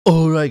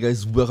Alright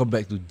guys, welcome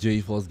back to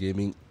𝖩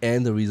Gaming,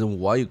 and the reason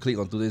why you click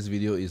on today's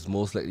video is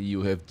most likely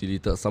you have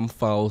deleted some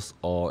files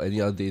or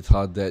any other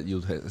data that you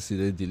had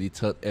accidentally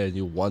deleted and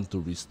you want to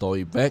restore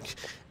it back,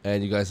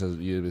 and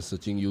you've been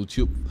searching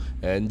YouTube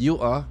and you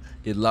are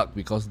in luck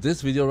because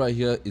this video right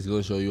here is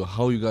going to show you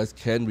how you guys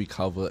can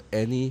recover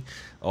any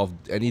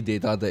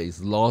data that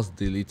is lost,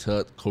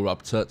 deleted,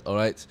 corrupted,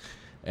 alright,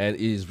 and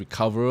it is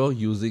recoverable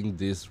using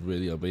this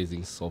really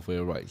amazing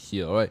software right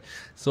here. Alright,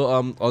 so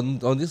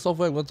on this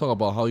software I'm going to talk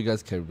about how you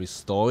guys can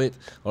restore it.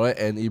 Alright,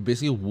 and it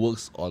basically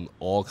works on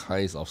all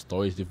kinds of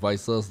storage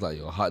devices like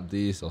your hard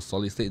disk, your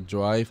solid state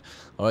drive,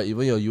 alright,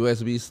 even your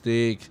USB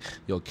stick,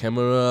 your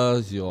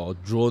cameras, your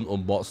drone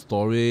onboard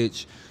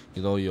storage,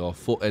 you know, your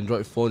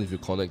Android phone. If you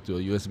connect to a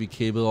USB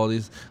cable, all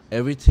this,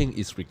 everything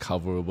is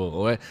recoverable.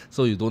 Alright,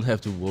 so you don't have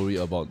to worry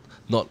about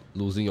not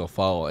losing your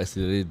file or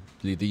accidentally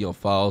deleting your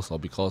files or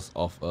because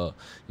of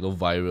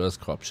virus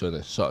corruption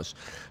and such.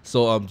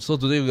 So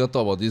today we're gonna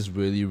talk about this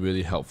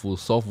really helpful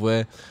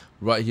software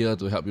right here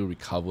to help you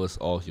recover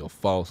all your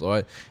files.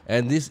 Alright,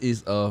 and this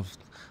is a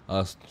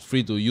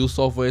free to use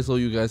software, so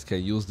you guys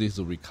can use this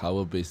to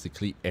recover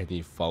basically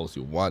any files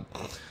you want.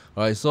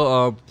 Alright,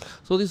 so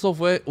this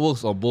software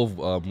works on both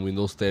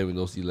Windows 10,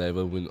 Windows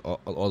 11,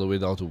 all the way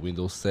down to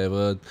Windows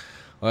 7.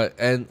 Alright,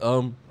 and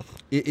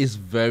it is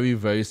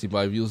very simple.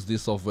 I've used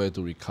this software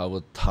to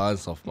recover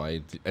tons of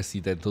my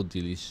accidental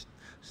deleted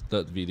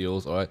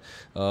videos. Alright,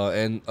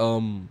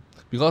 and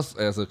because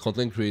as a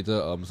content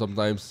creator,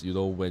 sometimes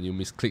when you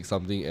misclick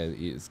something and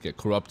it get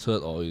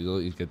corrupted or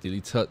it get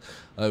deleted,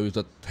 with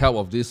the help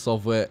of this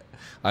software,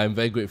 I'm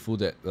very grateful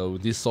that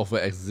this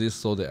software exists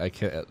so that I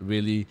can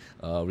really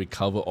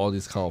recover all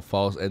these kind of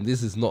files. And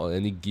this is not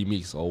any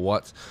gimmicks or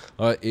what.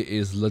 Alright, it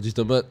is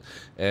legitimate,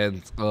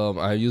 and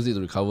I use it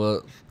to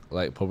recover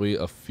like probably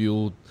a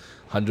few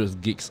hundreds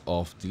gigs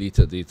of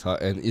deleted data,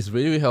 and it's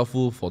really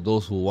helpful for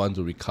those who want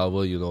to recover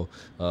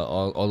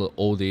all the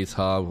old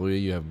data where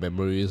you have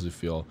memories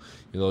with your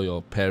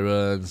your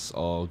parents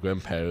or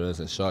grandparents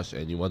and such,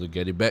 and you want to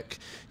get it back.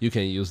 You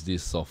can use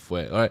this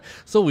software. Alright,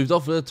 so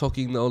without further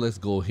talking, now let's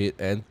go ahead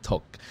and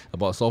talk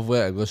about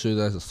software. I'm going to show you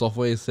guys the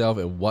software itself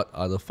and what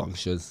other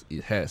functions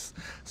it has.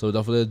 So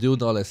without further ado,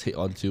 now let's head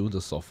on to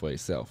the software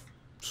itself.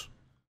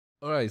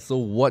 Alright, so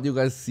what you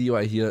guys see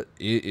right here,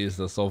 it is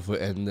the software,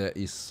 and there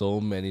is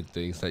so many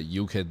things that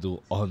you can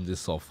do on this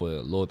software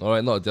alone.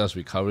 Alright, not just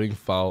recovering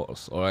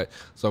files. Alright,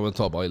 so I'm going to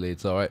talk about it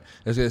later. Alright,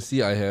 as you can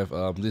see, I have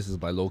this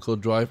is my local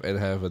drive, and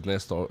I have a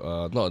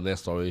not a net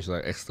storage,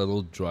 like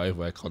external drive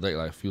where I connect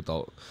like few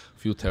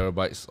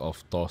terabytes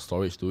of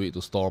storage to it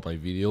to store my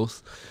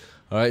videos.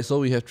 Alright, so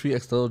we have 3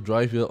 external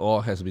drive here,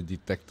 all has been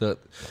detected.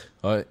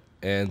 Alright,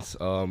 and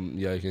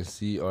yeah, you can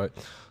see. Alright,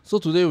 so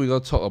today we're gonna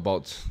talk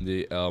about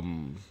the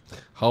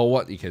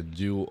what it can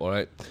do.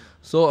 Alright,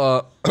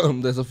 so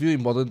there's a few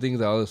important things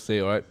that I want to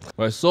say. Alright,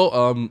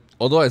 so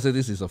although I said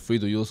this is a free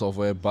to use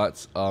software,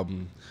 but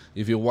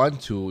if you want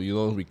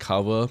to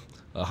recover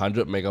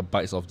 100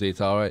 megabytes of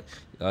data,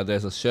 right,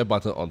 there's a share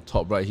button on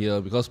top right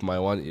here, because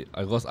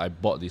because I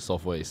bought the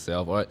software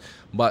itself. Alright,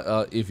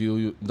 but if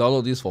you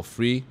download this for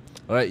free,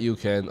 alright, you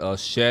can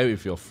share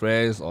with your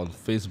friends on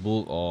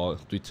Facebook or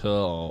Twitter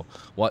or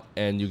what,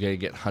 and you can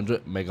get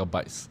 100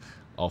 megabytes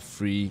of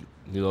free.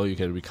 You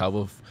can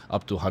recover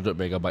up to 100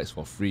 megabytes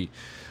for free,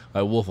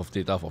 worth of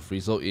data for free.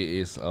 So it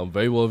is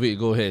very worth it.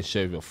 Go ahead and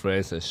share with your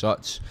friends and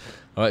such,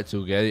 alright,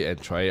 to get it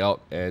and try it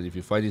out. And if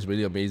you find this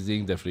really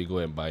amazing, definitely go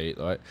and buy it.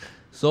 Alright,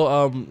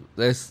 so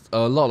there's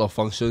a lot of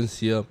functions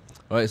here.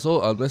 Alright, so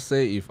let's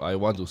say if I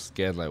want to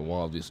scan like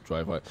one of these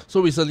drive, right? So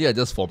recently I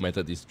just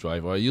formatted this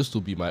drive. Right, it used to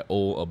be my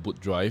old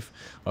boot drive.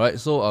 Alright,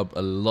 so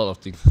a lot of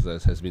things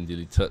that has been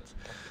deleted.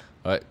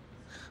 Alright,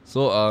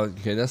 so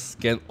you can just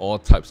scan all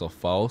types of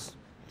files.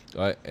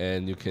 Alright,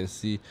 and you can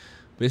see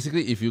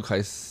basically if you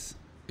guys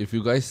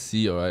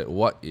see, alright,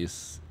 what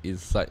is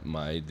inside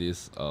my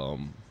this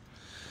one,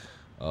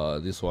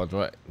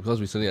 right?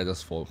 Because recently I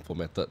just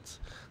formatted,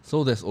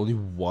 so there's only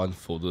one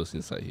folder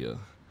inside here,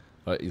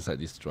 right, inside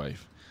this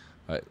drive.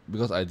 Right,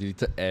 because I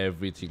deleted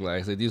everything.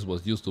 Like I said, this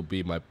was used to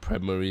be my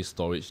primary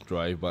storage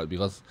drive, but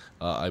because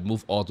I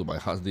moved all to my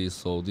hard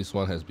disk, so this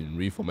one has been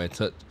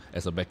reformatted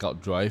as a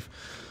backup drive.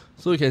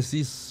 So you can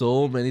see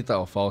so many type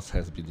of files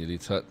has been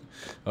deleted.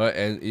 Alright,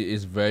 and it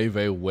is very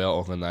well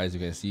organized.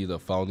 You can see the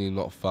file name,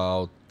 not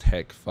file,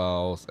 tag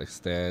files,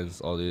 extents,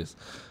 all this.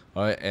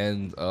 Alright,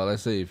 and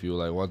let's say if you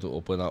want to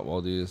open up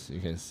all this,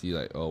 you can see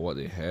what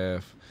they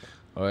have.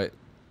 Alright,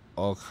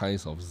 all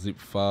kinds of zip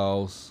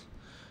files,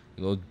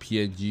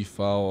 PNG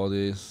file, all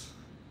this.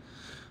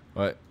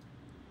 Right,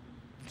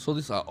 so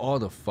these are all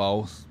the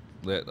files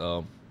that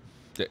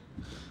that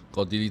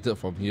got deleted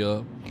from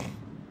here.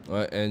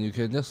 Alright, and you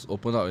can just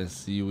open up and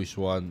see which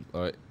one.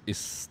 Alright, it's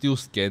still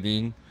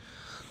scanning.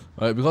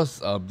 Alright,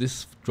 because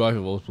this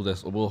drive also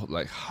there's almost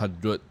like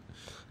 100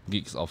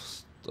 gigs of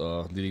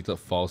deleted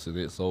files in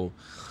it, so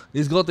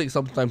it's gonna take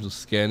some time to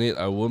scan it.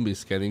 I won't be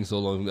scanning so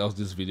long, else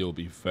this video will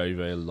be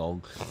very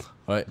long.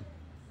 Alright,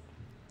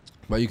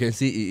 But you can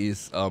see it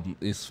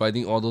is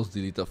finding all those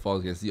deleted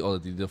files. You can see all the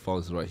deleted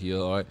files right here.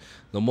 Alright,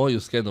 the more you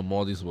scan, the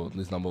more this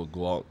number will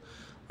go out.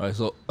 Alright,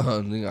 so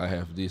I think I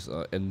have this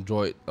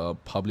Android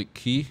public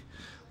key.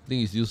 I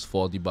think it's used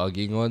for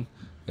debugging one.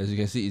 As you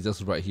can see, it's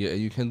just right here, and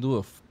you can do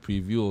a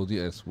preview of it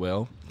as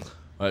well.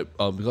 Right,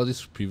 because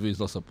this preview is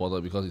not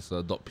supported because it's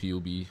a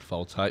 .pub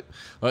file type.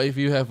 Alright, if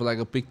you have like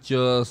a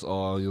pictures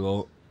or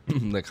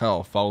that kind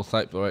of file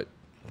type, alright,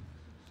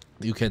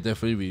 you can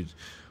definitely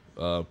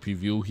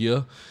preview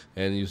here,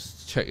 and you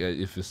check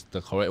if it's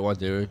the correct one,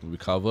 there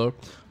recover.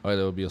 Alright,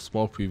 there will be a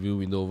small preview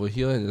window over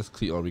here, and just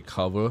click on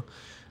recover.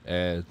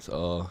 And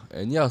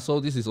yeah, so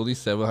this is only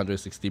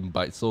 716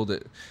 bytes, so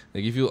that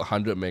they give you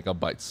 100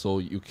 megabytes, so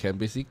you can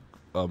basically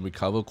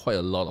recover quite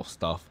a lot of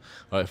stuff,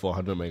 right, for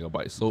 100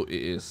 megabytes. So it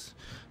is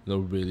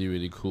really,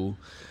 really cool.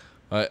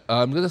 Alright,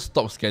 I'm gonna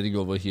stop scanning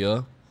over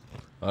here,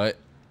 alright,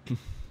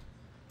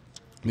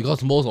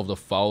 because most of the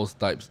files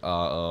types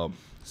are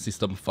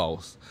system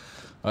files.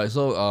 Alright,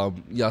 so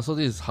yeah, so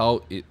this is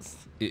how it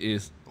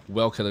is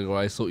well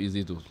categorized, so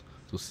easy to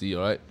see.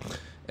 Alright,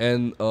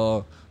 and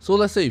so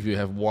let's say if you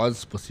have one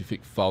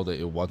specific file that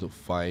you want to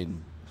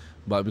find,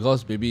 but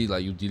because maybe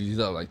like you deleted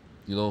like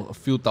a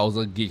few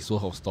thousand gigs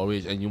worth of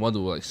storage, and you want to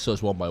like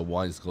search one by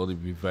one, it's going to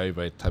be very,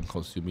 very time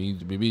consuming.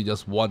 Maybe you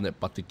just want that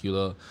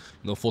particular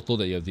photo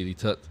that you have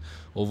deleted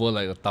over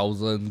like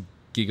 1,000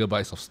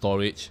 gigabytes of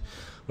storage.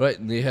 Right,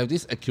 they have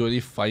this accurately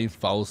find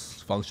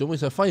files function,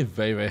 which I find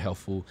very, very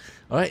helpful.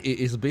 Alright, it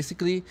is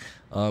basically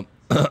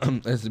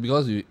it's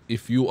because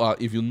if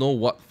you know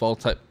what file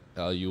type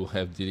you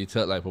have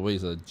deleted, like probably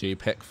it's a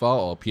JPEG file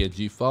or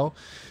PNG file,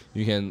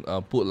 you can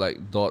put like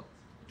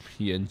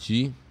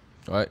 .png,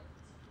 right?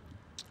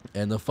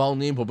 And the file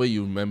name probably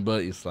you remember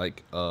is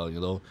like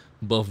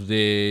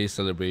birthday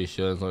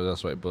celebrations, or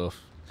that's right,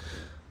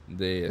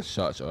 birthday as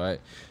such. Alright,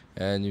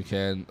 and you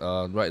can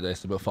write the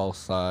estimate file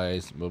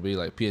size, probably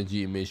like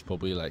PNG image,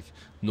 probably like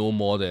no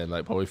more than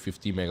like probably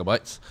 50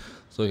 megabytes.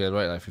 So you can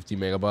write like 50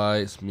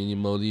 megabytes,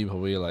 minimally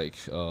probably like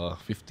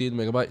 15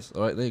 megabytes.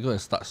 Alright, then you go and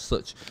start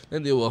search.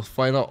 Then they will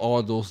find out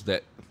all those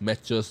that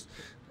matches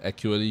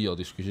accurately your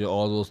description,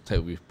 all those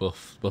tagged with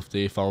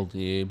birthday file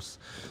names.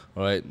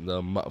 Alright,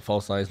 the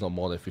file size not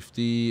more than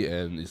 50,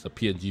 and it's a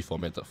PNG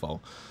formatted file.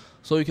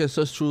 So you can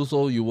search through,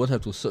 so you won't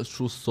have to search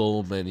through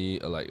so many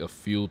like a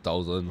few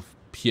thousand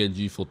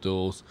PNG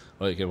photos.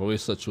 Right, you can probably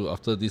search through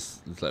after this.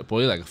 It's like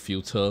probably like a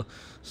filter,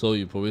 so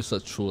you probably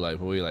search through like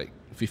probably like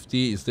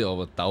 50 instead of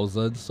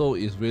 1,000. So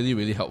it's really,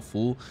 really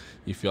helpful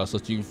if you are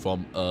searching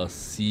from a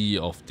sea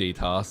of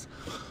data.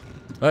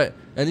 Alright,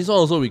 and this one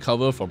also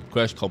recover from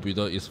crash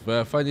computer is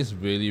where I find this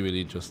really,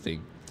 really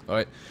interesting.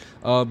 Alright,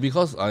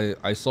 because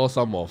I saw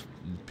some of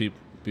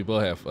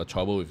people have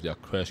trouble with their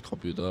crash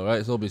computer,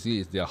 right? So basically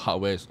it's their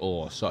hardware is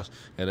old or such,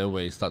 and then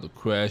when it start to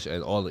crash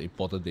and all the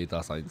important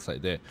data are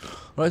inside there.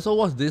 Alright, so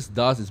what this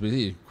does is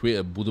basically create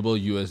a bootable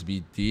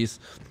USB disk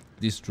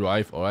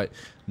drive, alright,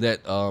 that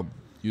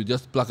you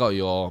just plug out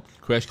your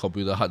crash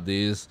computer hard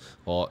disk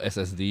or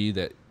SSD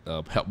that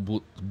help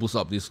boost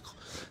up this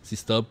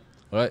system.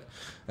 Alright,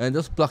 and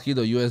just plug in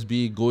the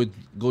USB,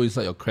 go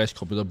inside your crash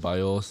computer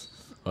BIOS,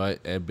 alright,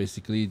 and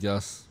basically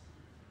just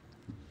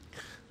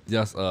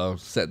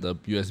set the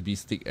USB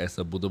stick as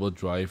a bootable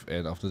drive,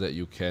 and after that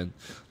you can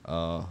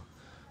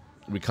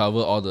recover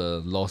all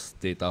the lost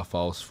data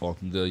files from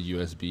the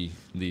USB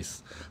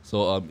disk.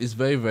 So it's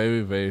very,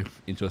 very, very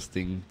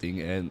interesting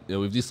thing, and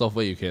with this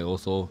software you can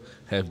also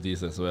have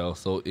this as well.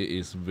 So it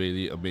is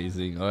really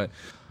amazing. Alright,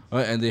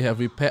 and they have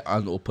repaired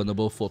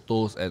unopenable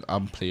photos and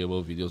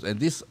unplayable videos, and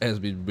this has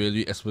been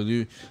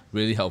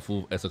really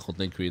helpful as a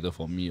content creator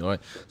for me. Alright,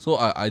 so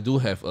I do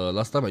have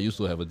last time I used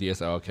to have a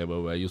DSLR camera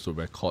where I used to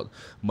record,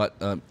 but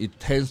it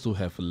tends to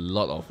have a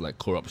lot of like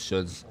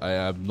corruptions. I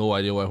have no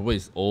idea why. Probably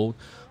it's old,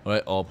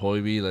 alright, or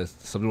probably like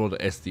something on the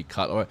SD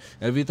card. Alright,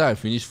 every time I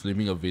finish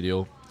filming a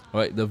video,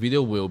 alright, the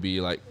video will be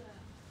like,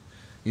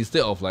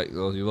 instead of like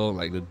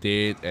like the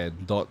date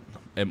and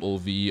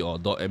 .mov or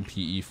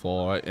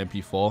 .mpe4, right,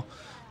 MP4.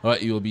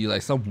 Alright, it will be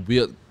like some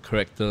weird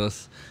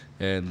characters,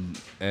 and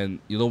when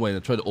you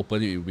try to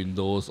open it in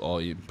Windows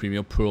or in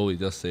Premiere Pro, it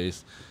just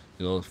says,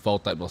 file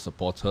type not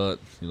supported,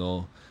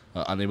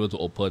 unable to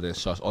open and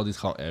such, all these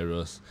kind of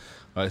errors.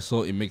 Right,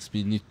 so it makes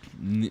me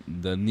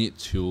need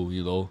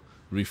to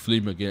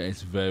refilm again. And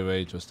it's very, very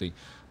interesting.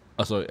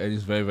 And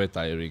it's very, very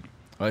tiring.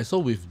 Alright, so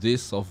with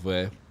this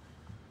software,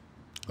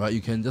 right,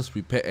 you can just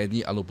repair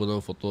any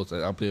unopenable photos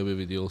and unplayable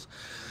videos.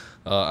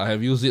 I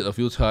have used it a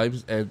few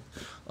times, and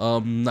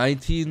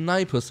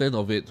 99%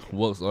 of it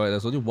works. Alright,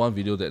 there's only one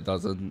video that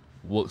doesn't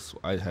work.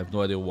 I have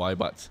no idea why,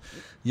 but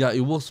yeah,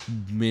 it works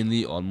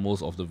mainly on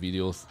most of the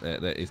videos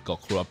that it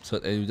got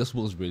corrupted, and it just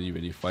works really,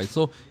 really fine.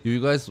 So if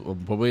you guys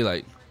probably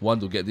like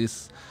want to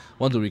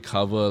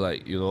recover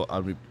like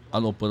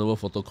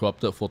unopenable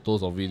corrupted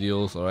photos or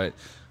videos, alright,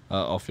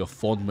 of your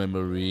phone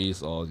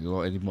memories,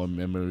 or any more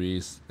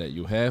memories that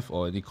you have,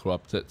 or any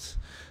corrupted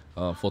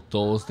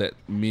photos that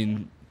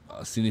mean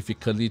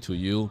significantly to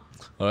you,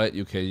 alright,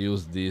 you can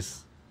use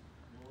this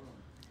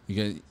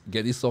You can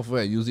get this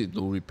software and use it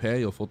to repair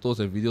your photos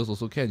and videos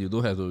also can. You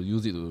don't have to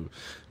use it to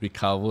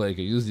recover. You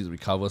can use it to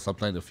recover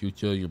sometime in the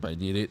future. You might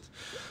need it.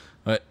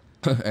 Right.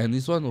 And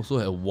this one also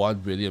has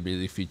one really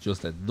amazing features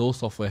that no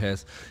software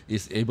has,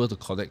 is able to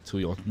connect to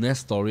your NAS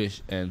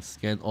storage and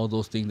scan all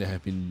those things that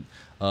have been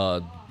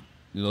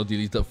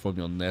deleted from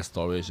your NAS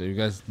storage. And you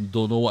guys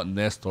don't know what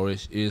NAS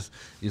storage is,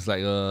 it's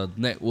like a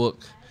network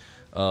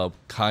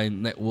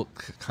kind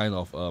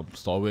of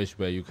storage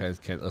where you can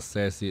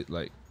access it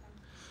like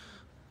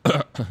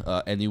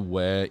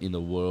anywhere in the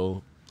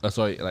world.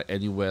 Like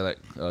anywhere, like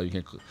you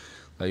can.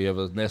 Like you have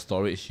a NAS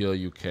storage here,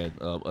 you can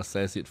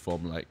access it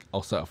from like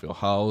outside of your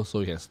house,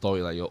 so you can store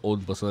it like your own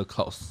personal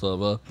cloud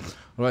server.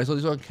 Alright, so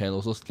this one can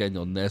also scan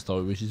your NAS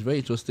storage, which is very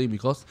interesting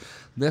because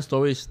NAS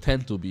storage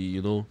tend to be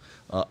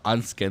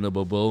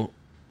unscannable.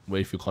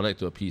 Where if you connect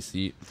to a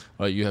PC,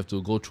 right, you have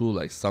to go through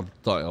like some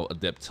type of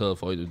adapter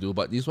for it to do.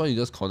 But this one you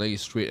just connect it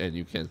straight and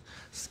you can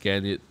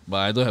scan it. But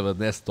I don't have a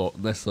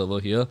NAS server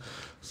here,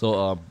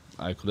 so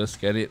I couldn't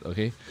scan it.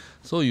 Okay,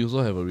 so you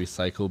also have a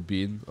recycle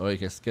bin. Alright, you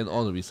can scan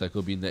all the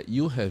recycle bin that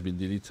you have been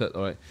deleted.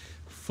 Alright,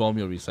 from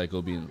your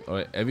recycle bin.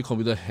 Alright, every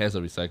computer has a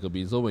recycle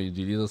bin. So when you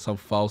delete some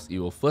files, it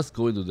will first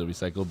go into the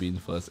recycle bin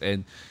first.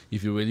 And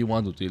if you really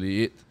want to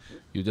delete it,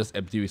 you just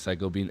empty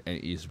recycle bin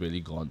and it's really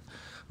gone.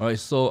 Alright,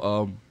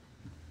 so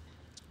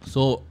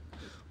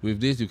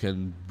with this, you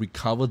can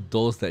recover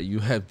those that you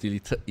have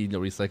deleted in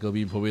your recycle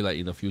bin. Probably like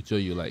in the future,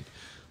 you're like,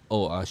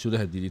 oh, I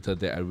shouldn't have deleted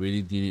that. I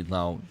really need it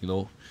now,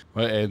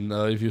 right? And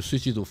if you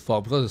switch it to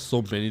file, because there's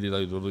so many data,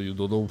 you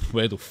don't know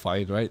where to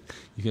find, right?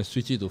 You can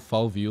switch it to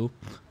file view,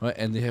 right?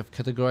 And they have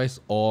categorized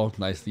all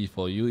nicely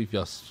for you if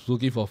you're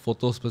looking for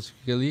photos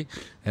specifically,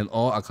 and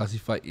all are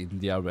classified in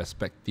their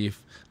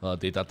respective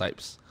data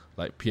types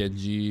like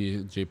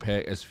PNG,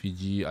 JPEG,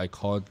 SVG,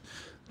 icon,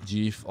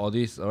 GIF, all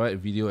this. Alright,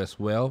 video as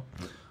well.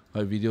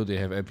 Right, video they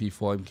have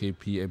MP4,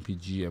 MKP,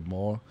 MPG, and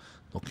more.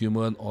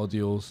 Document,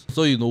 audios,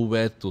 so you know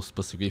where to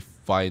specifically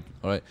find.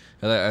 Alright,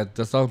 and like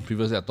just now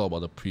previously I talked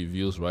about the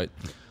previews, right?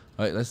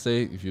 Alright, let's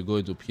say if you go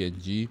into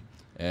PNG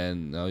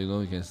and now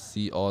you can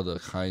see all the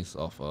kinds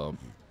of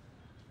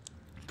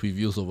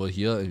previews over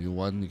here. If you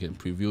want, you can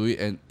preview it,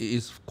 and it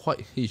is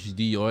quite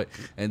HD, alright,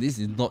 and this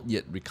is not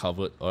yet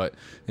recovered. Alright,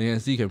 and you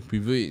can see you can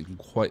preview it in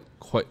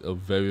quite a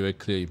very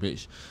clear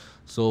image,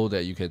 so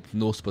that you can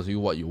know specifically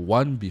what you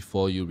want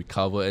before you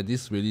recover. And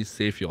this really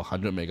saves your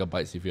 100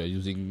 megabytes if you are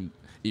using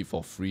it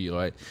for free,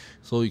 right?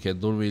 So you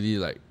don't really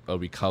like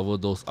recover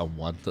those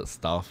unwanted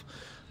stuff,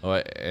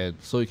 alright, and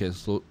so you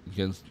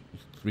can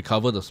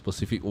recover the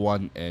specific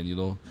one,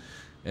 and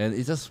and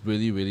it just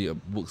really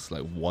works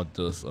like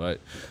wonders,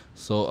 alright.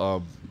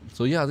 So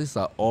yeah, these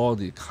are all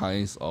the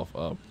kinds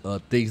of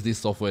things this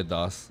software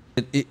does.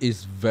 And it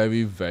is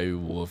very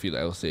worth it,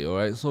 I would say.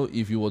 Alright, so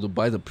if you were to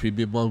buy the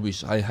premium one,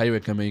 which I highly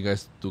recommend you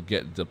guys to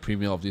get the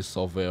premium of this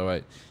software,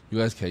 alright, you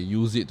guys can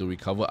use it to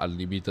recover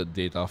unlimited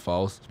data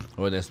files.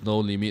 Alright, there's no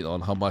limit on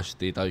how much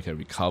data you can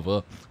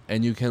recover,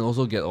 and you can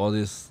also get all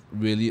these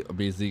really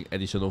amazing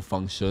additional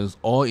functions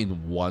all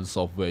in one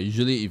software.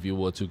 Usually if you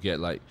were to get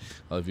like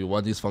if you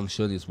want this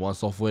function, it's one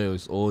software on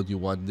its own. You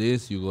want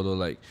this, you go to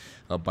like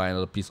buy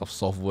another piece of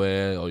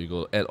software, or you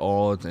go add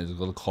ons, and it's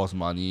going to cost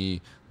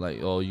money. Like,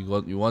 oh, you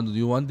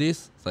want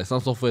this? It's like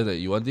some software that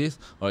you want this,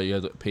 or you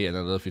have to pay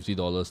another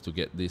 $50 to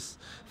get this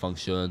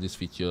function, these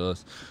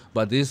features.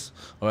 But this,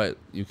 alright,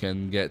 you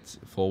can get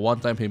for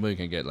one-time payment, you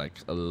can get like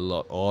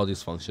all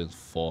these functions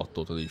for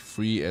totally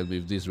free, and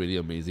with this really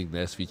amazing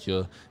NAS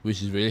feature,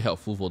 which is really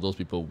helpful for those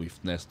people with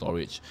NAS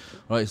storage.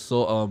 Alright,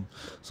 so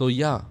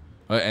yeah,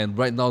 alright, and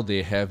right now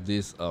they have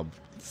this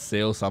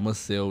summer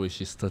sale,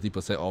 which is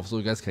 30% off, so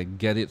you guys can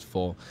get it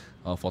for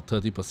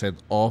 30%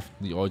 off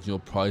the original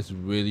price.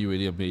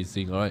 Really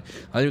amazing. Alright,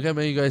 I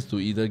recommend you guys to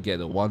either get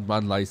a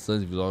 1-month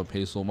license if you don't want to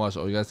pay so much,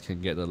 or you guys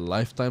can get a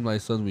lifetime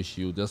license, which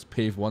you just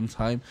pay one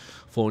time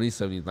for only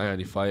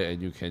 $79.95,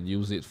 and you can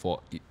use it for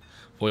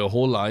your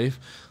whole life.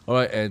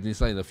 Alright, and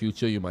it's like in the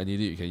future you might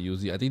need it, you can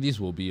use it. I think this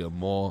will be a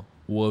more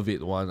worth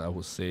it one, I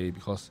would say,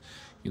 because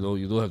you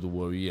don't have to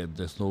worry, and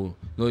there's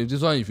if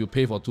this one, if you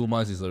pay for 2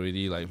 months, it's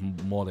already like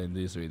more than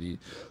this already.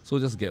 So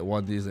just get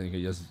this, and you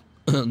can just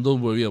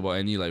don't worry about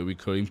any like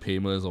recurring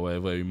payments or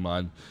whatever every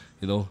month.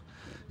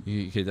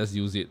 You can just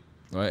use it.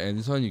 Alright, and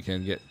this one you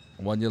can get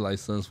 1-year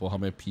license for how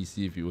many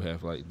PC if you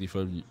have like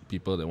different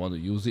people that want to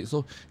use it.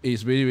 So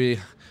it's really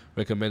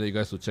recommended you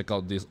guys to check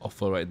out this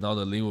offer right now.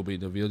 The link will be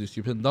in the video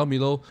description down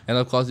below, and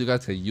of course you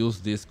guys can use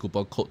this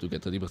coupon code to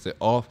get 30%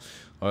 off.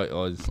 Alright,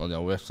 or it's on their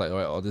website.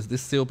 Alright, or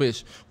this sale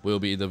page will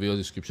be in the video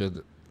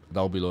description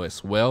down below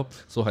as well.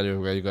 So highly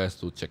recommend you guys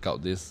to check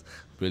out this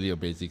really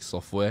amazing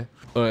software.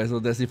 Alright, so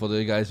that's it for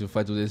today, guys. If you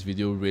find today's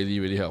video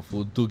really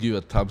helpful, do give it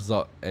a thumbs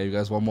up, and if you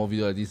guys want more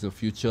videos like this in the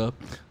future,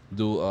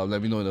 do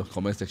let me know in the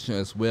comment section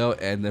as well,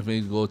 and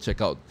definitely go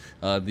check out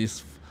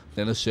this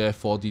then share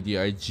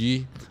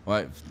 4DDIG,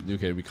 right? You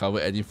can recover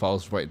any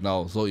files right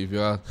now. So if you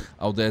are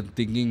out there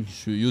thinking,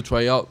 should you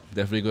try out,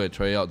 definitely go ahead and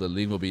try it out. The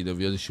link will be in the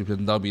video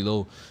description down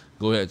below.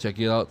 Go ahead and check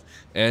it out.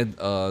 And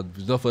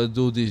without further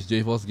ado, this is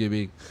𝖩force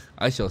Gaming.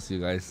 I shall see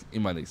you guys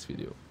in my next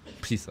video.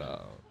 Peace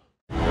out.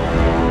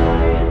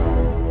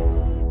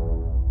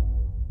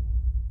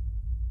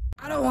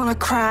 I don't wanna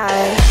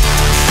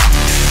cry.